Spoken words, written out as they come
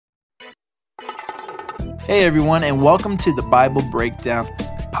Hey everyone, and welcome to the Bible Breakdown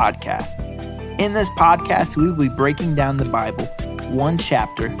Podcast. In this podcast, we will be breaking down the Bible one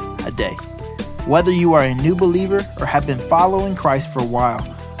chapter a day. Whether you are a new believer or have been following Christ for a while,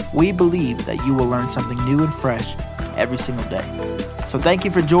 we believe that you will learn something new and fresh every single day. So thank you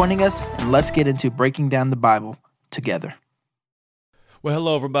for joining us, and let's get into breaking down the Bible together. Well,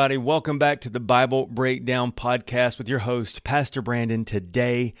 hello, everybody. Welcome back to the Bible Breakdown Podcast with your host, Pastor Brandon.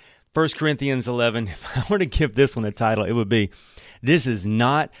 Today, 1 Corinthians 11. If I were to give this one a title, it would be, This is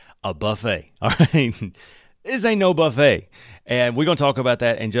Not a Buffet. All right? This ain't no buffet. And we're going to talk about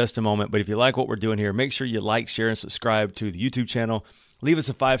that in just a moment. But if you like what we're doing here, make sure you like, share, and subscribe to the YouTube channel. Leave us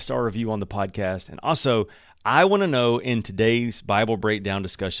a 5-star review on the podcast. And also, I want to know in today's Bible Breakdown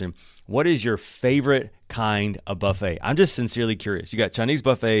discussion, what is your favorite kind of buffet? I'm just sincerely curious. You got Chinese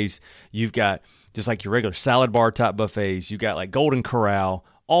buffets. You've got just like your regular salad bar type buffets. You got like Golden Corral,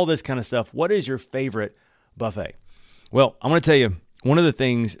 all this kind of stuff. What is your favorite buffet? Well, I'm going to tell you, one of the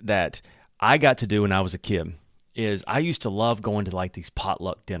things that I got to do when I was a kid is I used to love going to like these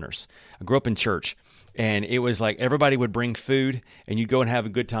potluck dinners. I grew up in church, and it was like everybody would bring food, and you'd go and have a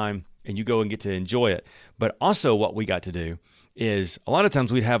good time, and you go and get to enjoy it. But also what we got to do is a lot of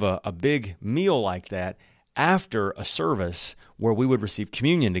times we'd have a big meal like that after a service where we would receive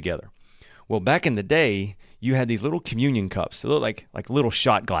communion together. Well, back in the day, you had these little communion cups. They look like little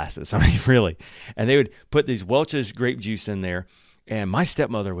shot glasses, I mean, really. And they would put these Welch's grape juice in there. And my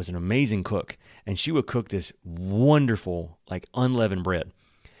stepmother was an amazing cook, and she would cook this wonderful, like unleavened bread.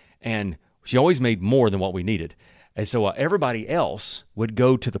 And she always made more than what we needed. And so everybody else would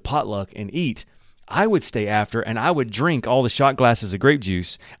go to the potluck and eat. I would stay after, and I would drink all the shot glasses of grape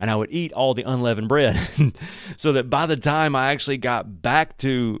juice, and I would eat all the unleavened bread, so that by the time I actually got back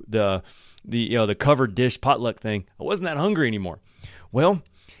to the covered dish potluck thing, I wasn't that hungry anymore. Well,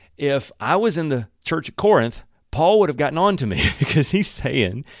 if I was in the church at Corinth, Paul would have gotten on to me because he's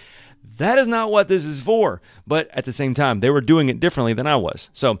saying, that is not what this is for. But at the same time, they were doing it differently than I was.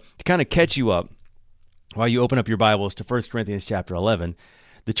 So to kind of catch you up, while you open up your Bibles to 1 Corinthians chapter 11,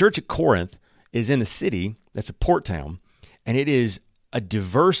 the church at Corinth is in a city that's a port town, and it is a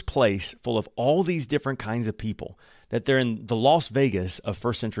diverse place full of all these different kinds of people, that they're in the Las Vegas of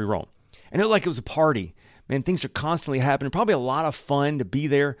first century Rome. And it looked like it was a party. Man, things are constantly happening. Probably a lot of fun to be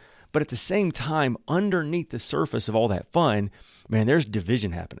there. But at the same time, underneath the surface of all that fun, man, there's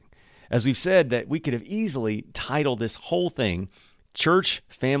division happening. As we've said, that we could have easily titled this whole thing Church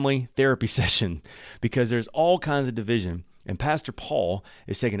Family Therapy Session, because there's all kinds of division. And Pastor Paul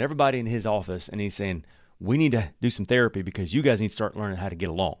is taking everybody in his office and he's saying, we need to do some therapy because you guys need to start learning how to get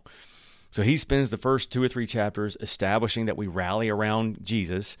along. So he spends the first 2 or 3 chapters establishing that we rally around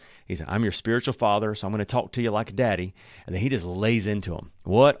Jesus. He said, I'm your spiritual father, so I'm going to talk to you like a daddy. And then he just lays into him.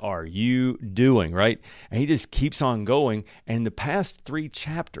 What are you doing, right? And he just keeps on going. And in the past 3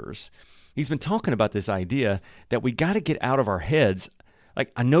 chapters, he's been talking about this idea that we got to get out of our heads.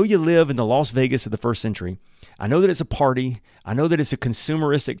 Like, I know you live in the Las Vegas of the first century. I know that it's a party. I know that it's a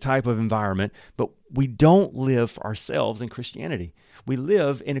consumeristic type of environment, but we don't live for ourselves in Christianity. We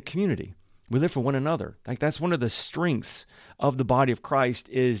live in a community. We live for one another. Like, that's one of the strengths of the body of Christ,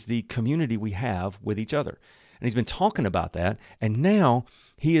 is the community we have with each other. And he's been talking about that, and now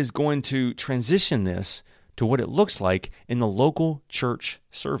he is going to transition this to what it looks like in the local church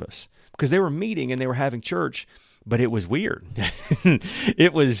service. Because they were meeting and they were having church, but it was weird.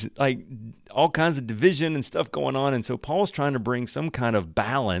 It was like all kinds of division and stuff going on. And so Paul's trying to bring some kind of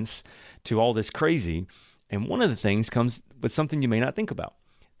balance to all this crazy. And one of the things comes with something you may not think about,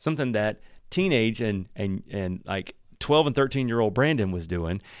 something that teenage and like 12 and 13-year-old Brandon was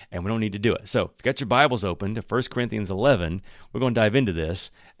doing, and we don't need to do it. So if you got your Bibles open to 1 Corinthians 11, we're going to dive into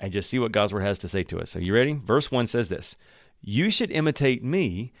this and just see what God's Word has to say to us. So you ready? Verse 1 says this, you should imitate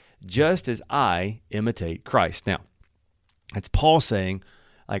me just as I imitate Christ. Now, that's Paul saying,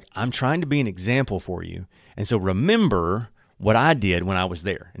 like, I'm trying to be an example for you, and so remember what I did when I was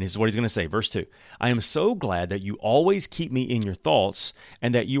there. And this is what he's going to say, verse 2. I am so glad that you always keep me in your thoughts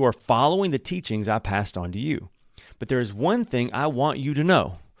and that you are following the teachings I passed on to you. But there is one thing I want you to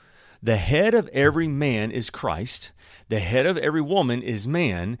know. The head of every man is Christ, the head of every woman is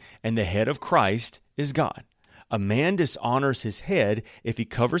man, and the head of Christ is God. A man dishonors his head if he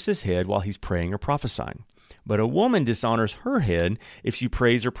covers his head while he's praying or prophesying. But a woman dishonors her head if she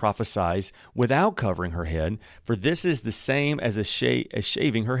prays or prophesies without covering her head, for this is the same as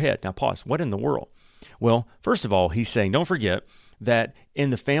shaving her head. Now pause. What in the world? Well, first of all, he's saying, don't forget that in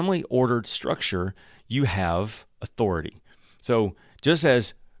the family ordered structure, you have authority. So just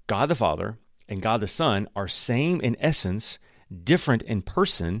as God the Father and God the Son are same in essence, different in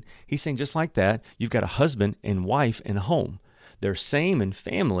person, he's saying just like that, you've got a husband and wife in a home. They're same in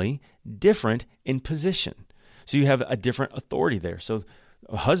family, different in position. So you have a different authority there. So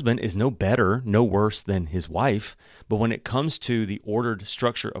a husband is no better, no worse than his wife, but when it comes to the ordered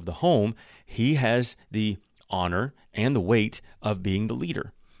structure of the home, he has the honor and the weight of being the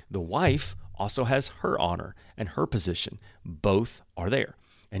leader. The wife also has her honor and her position. Both are there.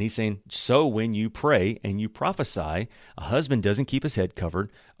 And he's saying, so when you pray and you prophesy, a husband doesn't keep his head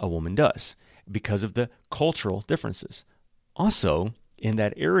covered, a woman does, because of the cultural differences. Also, in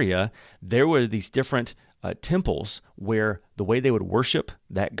that area, there were these different temples where the way they would worship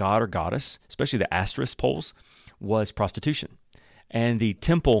that god or goddess, especially the asterisk poles, was prostitution. And the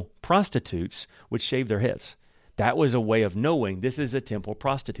temple prostitutes would shave their heads. That was a way of knowing this is a temple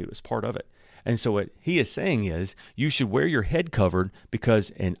prostitute as part of it. And so what he is saying is you should wear your head covered because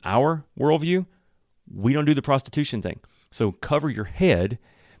in our worldview, we don't do the prostitution thing. So cover your head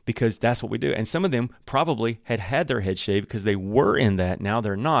because that's what we do. And some of them probably had their head shaved because they were in that. Now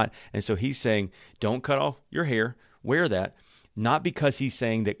they're not. And so he's saying, don't cut off your hair, wear that. Not because he's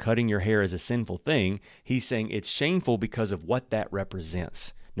saying that cutting your hair is a sinful thing. He's saying it's shameful because of what that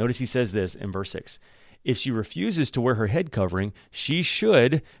represents. Notice he says this in verse 6. If she refuses to wear her head covering, she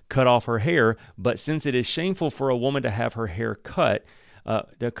should cut off her hair. But since it is shameful for a woman to have her hair cut,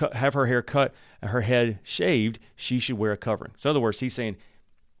 her head shaved, she should wear a covering. So in other words, he's saying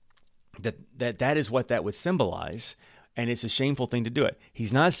that is what that would symbolize, and it's a shameful thing to do it.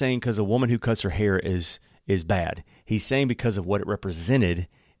 He's not saying because a woman who cuts her hair is bad. He's saying because of what it represented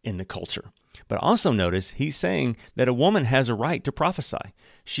in the culture. But also notice he's saying that a woman has a right to prophesy.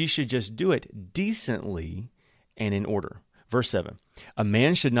 She should just do it decently and in order. Verse 7, a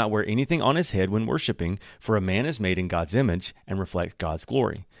man should not wear anything on his head when worshiping, for a man is made in God's image and reflects God's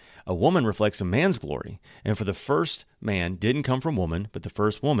glory. A woman reflects a man's glory, and for the first man didn't come from woman, but the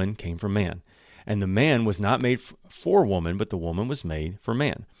first woman came from man. And the man was not made for woman, but the woman was made for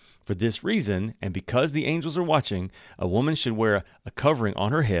man. For this reason, and because the angels are watching, a woman should wear a covering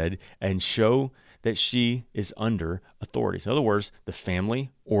on her head and show that she is under authority. So in other words, the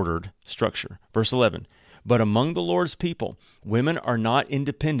family ordered structure. Verse 11, but among the Lord's people, women are not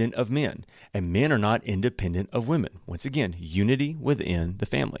independent of men, and men are not independent of women. Once again, unity within the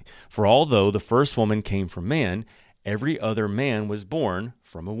family. For although the first woman came from man, every other man was born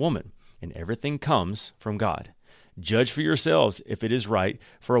from a woman, and everything comes from God. Judge for yourselves if it is right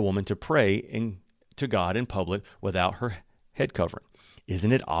for a woman to pray to God in public without her head covering.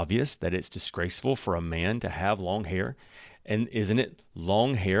 Isn't it obvious that it's disgraceful for a man to have long hair? And isn't it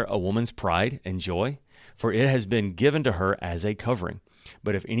long hair a woman's pride and joy? For it has been given to her as a covering.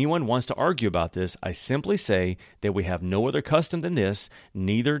 But if anyone wants to argue about this, I simply say that we have no other custom than this,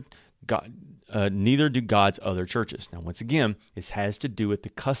 neither do God's other churches. Now, once again, this has to do with the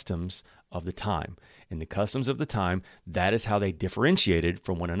customs of the time. In the customs of the time, that is how they differentiated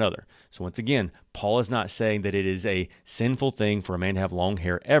from one another. So once again, Paul is not saying that it is a sinful thing for a man to have long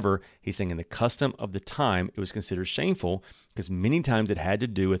hair ever. He's saying in the custom of the time, it was considered shameful because many times it had to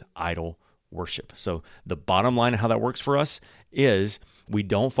do with idol worship. So the bottom line of how that works for us is we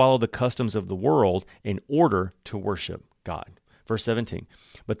don't follow the customs of the world in order to worship God. Verse 17,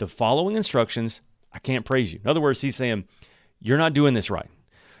 but the following instructions, I can't praise you. In other words, he's saying, you're not doing this right.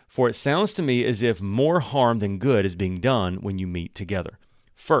 For it sounds to me as if more harm than good is being done when you meet together.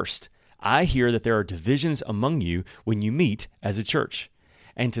 First, I hear that there are divisions among you when you meet as a church.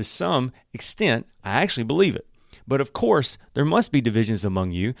 And to some extent, I actually believe it. But of course, there must be divisions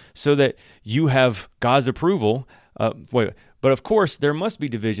among you so that you have God's approval. But of course, there must be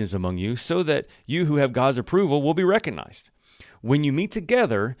divisions among you so that you who have God's approval will be recognized. When you meet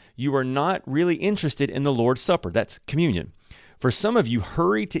together, you are not really interested in the Lord's Supper. That's communion. For some of you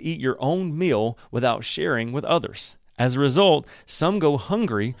hurry to eat your own meal without sharing with others. As a result, some go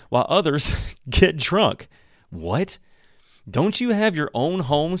hungry while others get drunk. What? Don't you have your own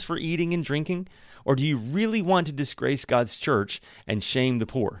homes for eating and drinking? Or do you really want to disgrace God's church and shame the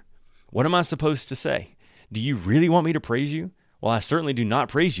poor? What am I supposed to say? Do you really want me to praise you? Well, I certainly do not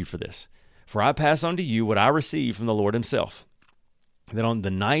praise you for this. For I pass on to you what I received from the Lord himself. That on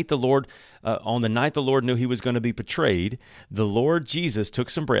the night the Lord knew he was going to be betrayed, the Lord Jesus took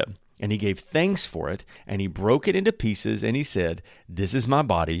some bread, and he gave thanks for it, and he broke it into pieces, and he said, "This is my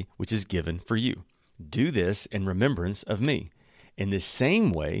body, which is given for you. Do this in remembrance of me." In the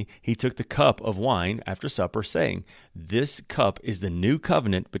same way, he took the cup of wine after supper, saying, "This cup is the new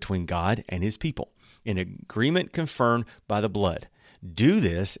covenant between God and his people, an agreement confirmed by the blood. Do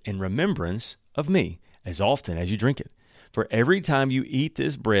this in remembrance of me, as often as you drink it. For every time you eat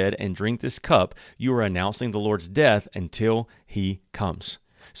this bread and drink this cup, you are announcing the Lord's death until he comes.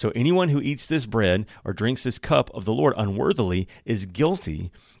 So anyone who eats this bread or drinks this cup of the Lord unworthily is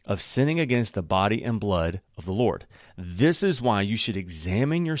guilty of sinning against the body and blood of the Lord. This is why you should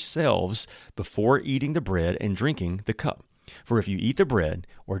examine yourselves before eating the bread and drinking the cup. For if you eat the bread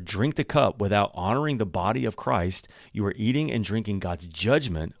or drink the cup without honoring the body of Christ, you are eating and drinking God's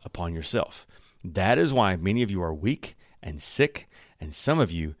judgment upon yourself. That is why many of you are weak and sick, and some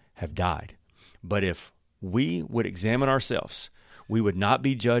of you have died. But if we would examine ourselves, we would not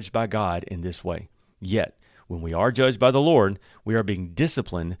be judged by God in this way. Yet, when we are judged by the Lord, we are being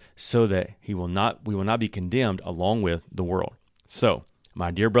disciplined so that we will not be condemned along with the world. So, my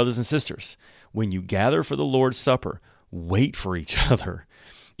dear brothers and sisters, when you gather for the Lord's Supper, wait for each other.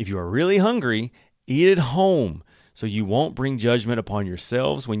 If you are really hungry, eat at home, so you won't bring judgment upon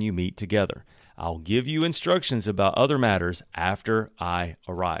yourselves when you meet together. I'll give you instructions about other matters after I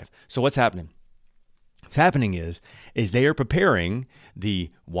arrive. So what's happening? What's happening is they are preparing the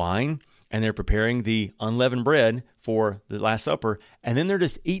wine and they're preparing the unleavened bread for the Last Supper, and then they're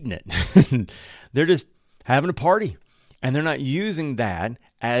just eating it. They're just having a party, and they're not using that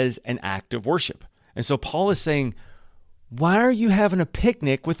as an act of worship. And so Paul is saying, why are you having a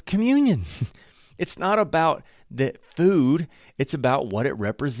picnic with communion? It's not about the food, it's about what it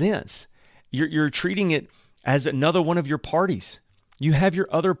represents. You're treating it as another one of your parties. You have your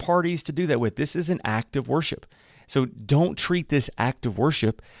other parties to do that with. This is an act of worship. So don't treat this act of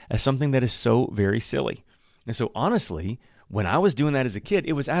worship as something that is so very silly. And so honestly, when I was doing that as a kid,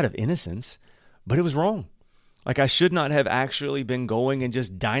 it was out of innocence, but it was wrong. Like I should not have actually been going and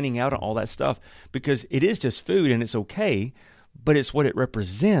just dining out on all that stuff, because it is just food and it's okay, but it's what it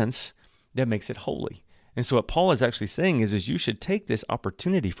represents that makes it holy. And so what Paul is actually saying is you should take this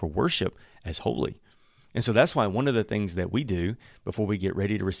opportunity for worship as holy. And so that's why one of the things that we do before we get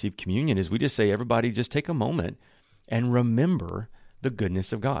ready to receive communion is we just say, everybody just take a moment and remember the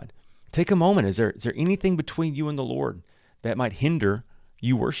goodness of God. Take a moment. Is there anything between you and the Lord that might hinder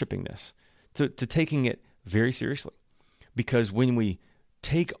you worshiping this? To taking it very seriously. Because when we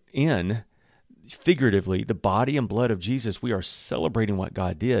take in, figuratively, the body and blood of Jesus, we are celebrating what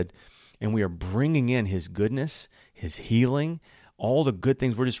God did, and we are bringing in his goodness, his healing, all the good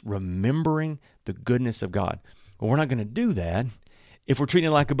things. We're just remembering the goodness of God. Well, we're not going to do that if we're treating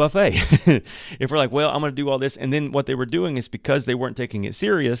it like a buffet. If we're like, well, I'm going to do all this, and then what they were doing is because they weren't taking it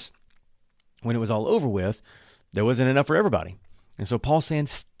serious, when it was all over with, there wasn't enough for everybody. And so Paul's saying,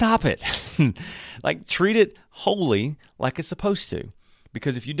 stop it. Like, treat it holy like it's supposed to.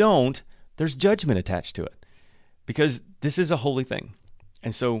 Because if you don't, there's judgment attached to it. Because this is a holy thing.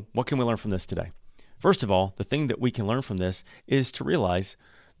 And so what can we learn from this today? First of all, the thing that we can learn from this is to realize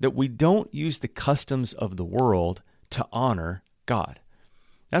that we don't use the customs of the world to honor God.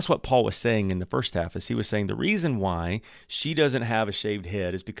 That's what Paul was saying in the first half, is he was saying the reason why she doesn't have a shaved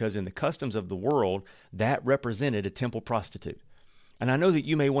head is because in the customs of the world, that represented a temple prostitute. And I know that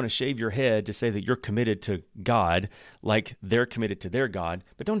you may want to shave your head to say that you're committed to God like they're committed to their God,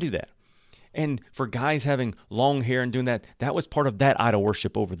 but don't do that. And for guys having long hair and doing that, that was part of that idol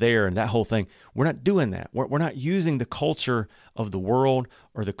worship over there and that whole thing. We're not doing that. We're not using the culture of the world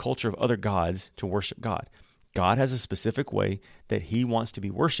or the culture of other gods to worship God. God has a specific way that he wants to be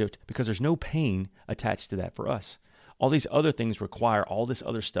worshiped because there's no pain attached to that for us. All these other things require all this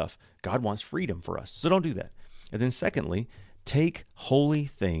other stuff. God wants freedom for us. So don't do that. And then secondly, take holy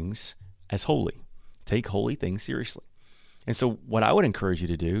things as holy. Take holy things seriously. And so what I would encourage you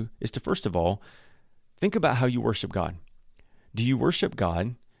to do is to, first of all, think about how you worship God. Do you worship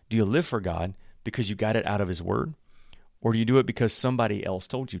God? Do you live for God because you got it out of his word? Or do you do it because somebody else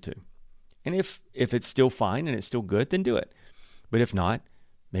told you to? And if it's still fine and it's still good, then do it. But if not,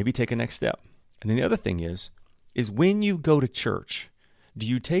 maybe take a next step. And then the other thing is when you go to church, do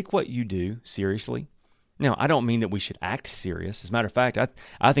you take what you do seriously? Now, I don't mean that we should act serious. As a matter of fact,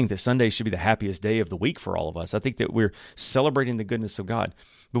 I think that Sunday should be the happiest day of the week for all of us. I think that we're celebrating the goodness of God.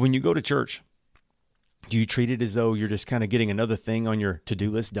 But when you go to church, do you treat it as though you're just kind of getting another thing on your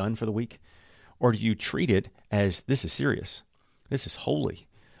to-do list done for the week? Or do you treat it as this is serious? This is holy.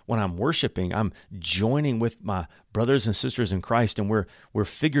 When I'm worshiping, I'm joining with my brothers and sisters in Christ, and we're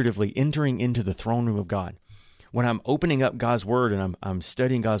figuratively entering into the throne room of God. When I'm opening up God's word and I'm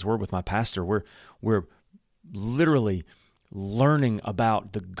studying God's word with my pastor, we're literally learning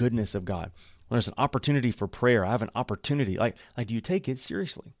about the goodness of God. When there's an opportunity for prayer, I have an opportunity. Like, do you take it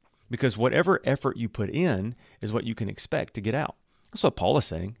seriously? Because whatever effort you put in is what you can expect to get out. That's what Paul is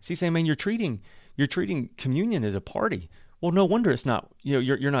saying. He's saying, man, you're treating communion as a party. Well, no wonder it's not,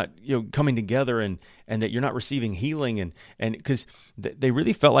 you're not, coming together and that you're not receiving healing. And because they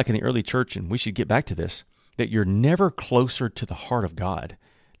really felt like in the early church, and we should get back to this, that you're never closer to the heart of God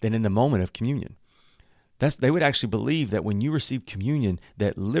than in the moment of communion. They would actually believe that when you receive communion,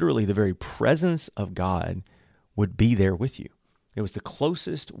 that literally the very presence of God would be there with you. It was the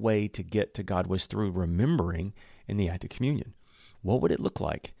closest way to get to God was through remembering in the act of communion. What would it look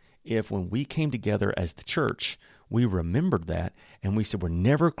like if when we came together as the church, we remembered that and we said we're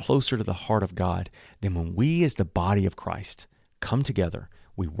never closer to the heart of God than when we as the body of Christ come together,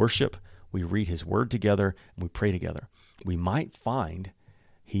 we worship, we read His Word together, and we pray together. We might find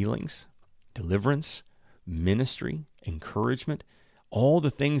healings, deliverance, ministry, encouragement, all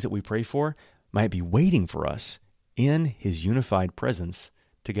the things that we pray for might be waiting for us in His unified presence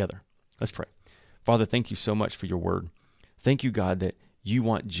together. Let's pray. Father, thank you so much for your word. Thank you, God, that you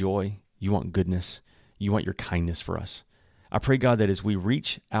want joy, you want goodness, you want your kindness for us. I pray, God, that as we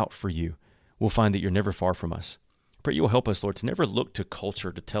reach out for you, we'll find that you're never far from us. I pray you will help us, Lord, to never look to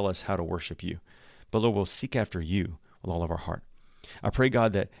culture to tell us how to worship you, but Lord, we'll seek after you with all of our heart. I pray,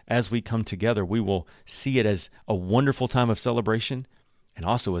 God, that as we come together, we will see it as a wonderful time of celebration and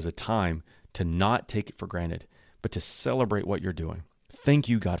also as a time to not take it for granted, but to celebrate what you're doing. Thank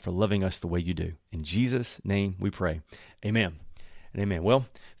you, God, for loving us the way you do. In Jesus' name we pray. Amen and amen. Well,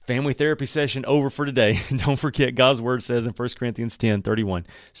 family therapy session over for today. Don't forget, God's word says in 1 Corinthians 10:31,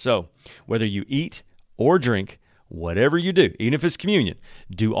 so whether you eat or drink, whatever you do, even if it's communion,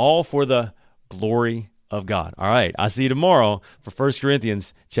 do all for the glory of God. All right, I'll see you tomorrow for 1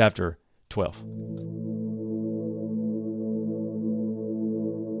 Corinthians chapter 12.